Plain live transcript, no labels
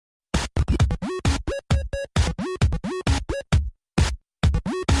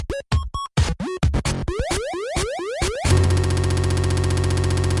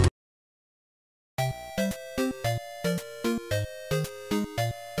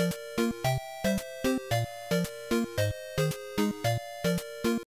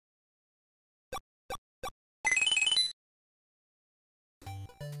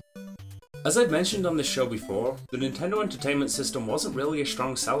As I've mentioned on this show before, the Nintendo Entertainment System wasn't really a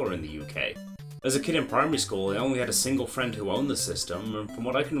strong seller in the UK. As a kid in primary school, I only had a single friend who owned the system, and from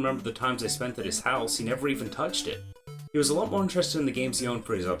what I can remember the times I spent at his house, he never even touched it. He was a lot more interested in the games he owned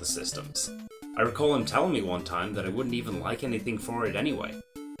for his other systems. I recall him telling me one time that I wouldn't even like anything for it anyway.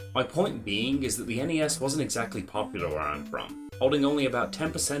 My point being is that the NES wasn't exactly popular where I'm from, holding only about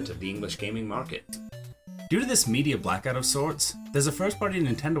 10% of the English gaming market. Due to this media blackout of sorts, there's a first-party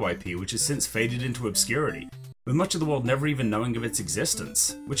Nintendo IP which has since faded into obscurity, with much of the world never even knowing of its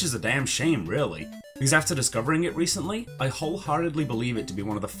existence, which is a damn shame really, because after discovering it recently, I wholeheartedly believe it to be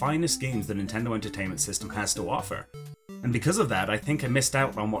one of the finest games the Nintendo Entertainment System has to offer. And because of that, I think I missed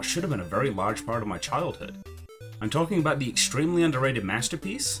out on what should have been a very large part of my childhood. I'm talking about the extremely underrated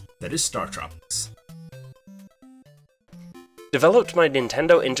masterpiece that is StarTropics. Developed by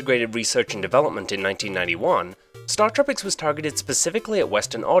Nintendo Integrated Research and Development in 1991, StarTropics was targeted specifically at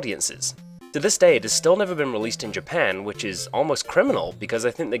Western audiences. To this day, it has still never been released in Japan, which is almost criminal because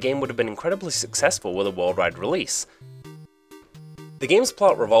I think the game would have been incredibly successful with a worldwide release. The game's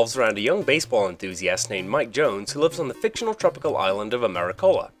plot revolves around a young baseball enthusiast named Mike Jones who lives on the fictional tropical island of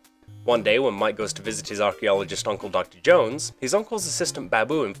Americola. One day, when Mike goes to visit his archaeologist uncle Dr. Jones, his uncle's assistant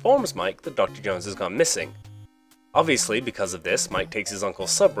Babu informs Mike that Dr. Jones has gone missing. Obviously, because of this, Mike takes his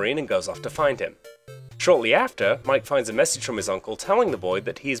uncle's submarine and goes off to find him. Shortly after, Mike finds a message from his uncle telling the boy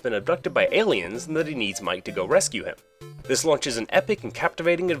that he has been abducted by aliens and that he needs Mike to go rescue him. This launches an epic and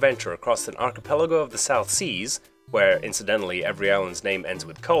captivating adventure across an archipelago of the South Seas, where, incidentally, every island's name ends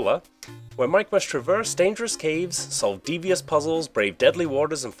with cola, where Mike must traverse dangerous caves, solve devious puzzles, brave deadly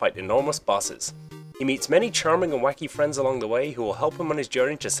waters, and fight enormous bosses. He meets many charming and wacky friends along the way who will help him on his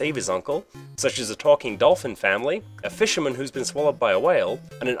journey to save his uncle, such as a talking dolphin family, a fisherman who's been swallowed by a whale,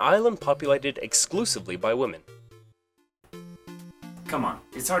 and an island populated exclusively by women. Come on,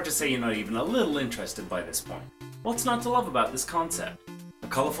 it's hard to say you're not even a little interested by this point. What's not to love about this concept? A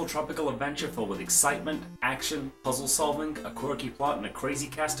colourful tropical adventure filled with excitement, action, puzzle solving, a quirky plot, and a crazy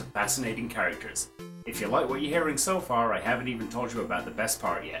cast of fascinating characters. If you like what you're hearing so far, I haven't even told you about the best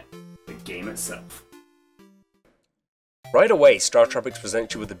part yet, the game itself. Right away, StarTropics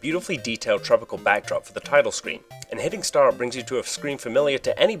presents you with a beautifully detailed tropical backdrop for the title screen, and hitting start brings you to a screen familiar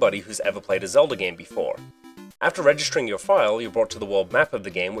to anybody who's ever played a Zelda game before. After registering your file, you're brought to the world map of the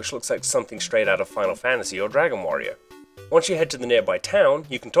game, which looks like something straight out of Final Fantasy or Dragon Warrior. Once you head to the nearby town,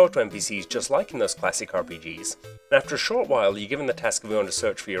 you can talk to NPCs just like in those classic RPGs, and after a short while you're given the task of going to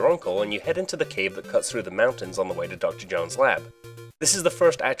search for your uncle and you head into the cave that cuts through the mountains on the way to Dr. Jones' lab. This is the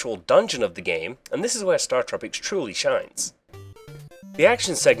first actual dungeon of the game, and this is where StarTropics truly shines. The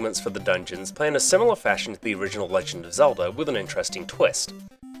action segments for the dungeons play in a similar fashion to the original Legend of Zelda, with an interesting twist.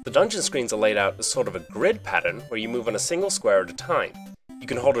 The dungeon screens are laid out as sort of a grid pattern where you move on a single square at a time. You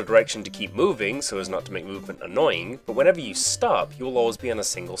can hold a direction to keep moving so as not to make movement annoying, but whenever you stop, you will always be on a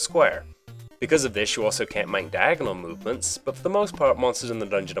single square. Because of this, you also can't make diagonal movements, but for the most part, monsters in the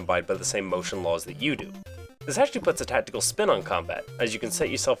dungeon abide by the same motion laws that you do. This actually puts a tactical spin on combat, as you can set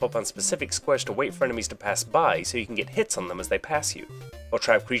yourself up on specific squares to wait for enemies to pass by so you can get hits on them as they pass you, or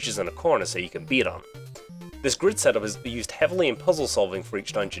trap creatures in a corner so you can beat on them. This grid setup is used heavily in puzzle solving for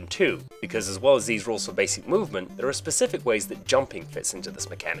each dungeon too, because as well as these rules for basic movement, there are specific ways that jumping fits into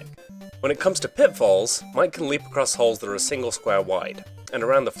this mechanic. When it comes to pitfalls, Mike can leap across holes that are a single square wide, and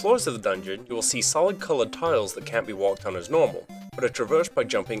around the floors of the dungeon you will see solid coloured tiles that can't be walked on as normal, but are traversed by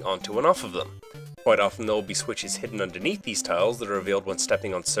jumping onto and off of them. Quite often there will be switches hidden underneath these tiles that are revealed when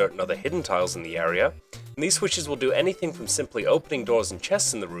stepping on certain other hidden tiles in the area, and these switches will do anything from simply opening doors and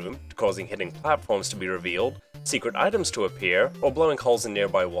chests in the room, to causing hidden platforms to be revealed, secret items to appear, or blowing holes in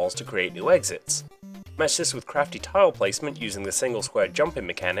nearby walls to create new exits. Match this with crafty tile placement using the single square jumping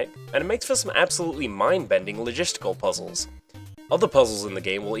mechanic, and it makes for some absolutely mind-bending logistical puzzles. Other puzzles in the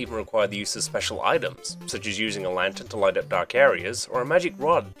game will even require the use of special items, such as using a lantern to light up dark areas, or a magic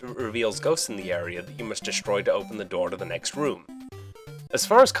rod that reveals ghosts in the area that you must destroy to open the door to the next room. As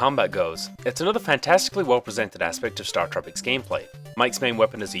far as combat goes, it's another fantastically well presented aspect of StarTropics gameplay. Mike's main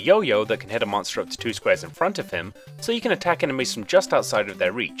weapon is a yo-yo that can hit a monster up to 2 squares in front of him, so you can attack enemies from just outside of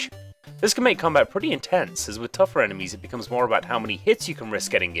their reach. This can make combat pretty intense, as with tougher enemies it becomes more about how many hits you can risk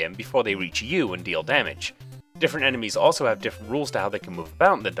getting in before they reach you and deal damage. Different enemies also have different rules to how they can move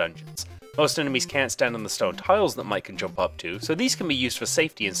about in the dungeons. Most enemies can't stand on the stone tiles that Mike can jump up to, so these can be used for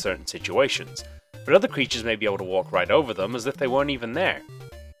safety in certain situations, but other creatures may be able to walk right over them as if they weren't even there.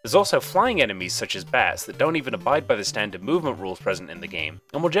 There's also flying enemies such as bats that don't even abide by the standard movement rules present in the game,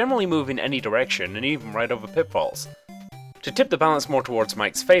 and will generally move in any direction and even right over pitfalls. To tip the balance more towards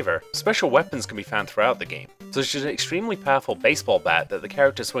Mike's favour, special weapons can be found throughout the game. such as an extremely powerful baseball bat that the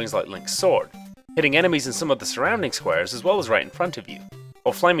character swings like Link's sword, hitting enemies in some of the surrounding squares as well as right in front of you,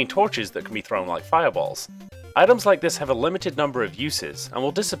 or flaming torches that can be thrown like fireballs. Items like this have a limited number of uses, and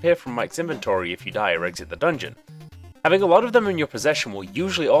will disappear from Mike's inventory if you die or exit the dungeon. Having a lot of them in your possession will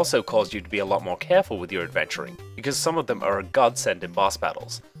usually also cause you to be a lot more careful with your adventuring, because some of them are a godsend in boss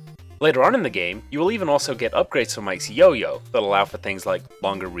battles. Later on in the game, you will even also get upgrades for Mike's yo-yo that allow for things like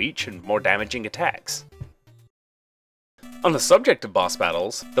longer reach and more damaging attacks. On the subject of boss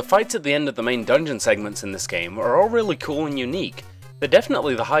battles, the fights at the end of the main dungeon segments in this game are all really cool and unique. They're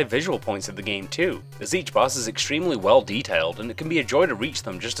definitely the high visual points of the game too, as each boss is extremely well detailed and it can be a joy to reach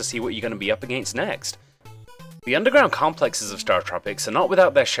them just to see what you're going to be up against next. The underground complexes of StarTropics are not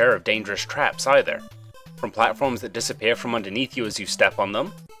without their share of dangerous traps either. From platforms that disappear from underneath you as you step on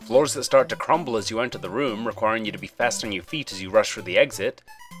them, floors that start to crumble as you enter the room, requiring you to be fast on your feet as you rush through the exit,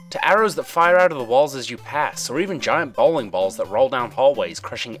 to arrows that fire out of the walls as you pass, or even giant bowling balls that roll down hallways,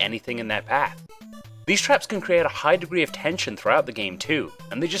 crushing anything in their path. These traps can create a high degree of tension throughout the game too,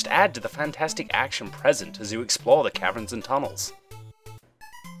 and they just add to the fantastic action present as you explore the caverns and tunnels.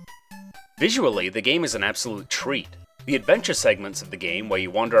 Visually, the game is an absolute treat. The adventure segments of the game, where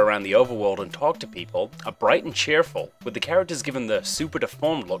you wander around the overworld and talk to people, are bright and cheerful, with the characters given the super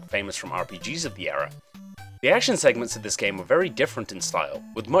deformed look famous from RPGs of the era. The action segments of this game were very different in style,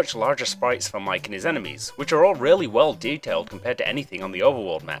 with much larger sprites for Mike and his enemies, which are all really well detailed compared to anything on the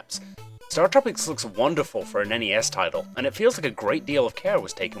overworld maps. StarTropics looks wonderful for an NES title, and it feels like a great deal of care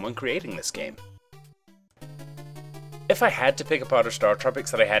was taken when creating this game. If I had to pick a part of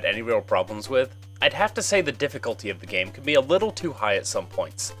StarTropics that I had any real problems with, I'd have to say the difficulty of the game can be a little too high at some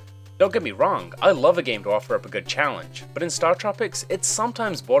points. Don't get me wrong, I love a game to offer up a good challenge, but in StarTropics, it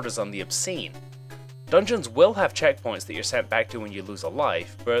sometimes borders on the obscene. Dungeons will have checkpoints that you're sent back to when you lose a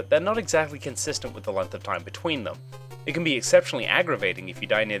life, but they're not exactly consistent with the length of time between them. It can be exceptionally aggravating if you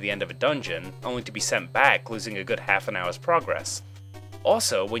die near the end of a dungeon, only to be sent back losing a good half an hour's progress.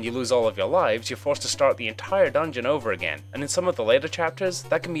 Also, when you lose all of your lives, you're forced to start the entire dungeon over again, and in some of the later chapters,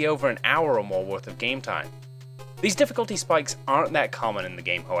 that can be over an hour or more worth of game time. These difficulty spikes aren't that common in the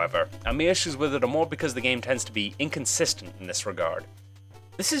game, however, and my issues with it are more because the game tends to be inconsistent in this regard.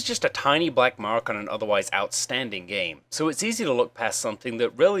 This is just a tiny black mark on an otherwise outstanding game, so it's easy to look past something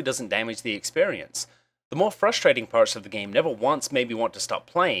that really doesn't damage the experience. The more frustrating parts of the game never once made me want to stop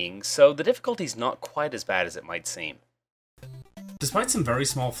playing, so the difficulty's not quite as bad as it might seem. Despite some very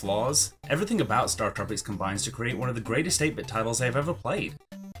small flaws, everything about StarTropics combines to create one of the greatest 8-bit titles I've ever played.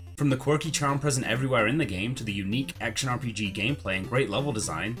 From the quirky charm present everywhere in the game to the unique action RPG gameplay and great level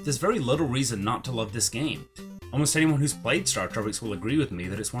design, there's very little reason not to love this game. Almost anyone who's played StarTropics will agree with me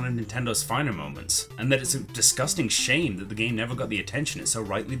that it's one of Nintendo's finer moments, and that it's a disgusting shame that the game never got the attention it so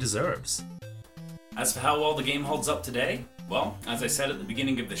rightly deserves. As for how well the game holds up today, well, as I said at the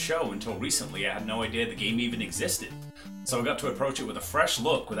beginning of the show, until recently I had no idea the game even existed. So I got to approach it with a fresh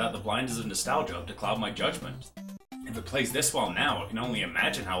look without the blinders of nostalgia to cloud my judgment. If it plays this well now, I can only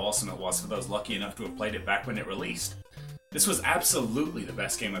imagine how awesome it was for those lucky enough to have played it back when it released. This was absolutely the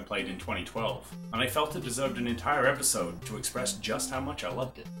best game I played in 2012, and I felt it deserved an entire episode to express just how much I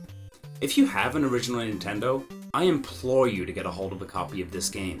loved it. If you have an original Nintendo, I implore you to get a hold of a copy of this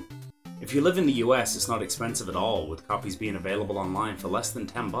game. If you live in the US, it's not expensive at all, with copies being available online for less than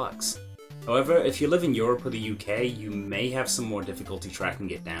 $10. However, if you live in Europe or the UK, you may have some more difficulty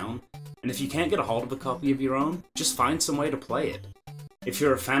tracking it down, and if you can't get a hold of a copy of your own, just find some way to play it. If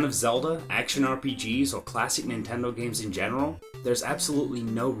you're a fan of Zelda, action RPGs, or classic Nintendo games in general, there's absolutely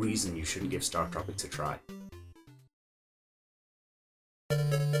no reason you shouldn't give StarTropics a try.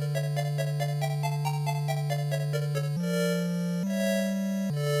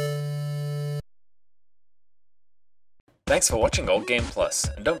 Thanks for watching Old Game Plus,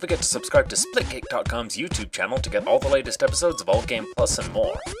 and don't forget to subscribe to SplitGate.com's YouTube channel to get all the latest episodes of Old Game Plus and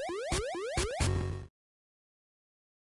more.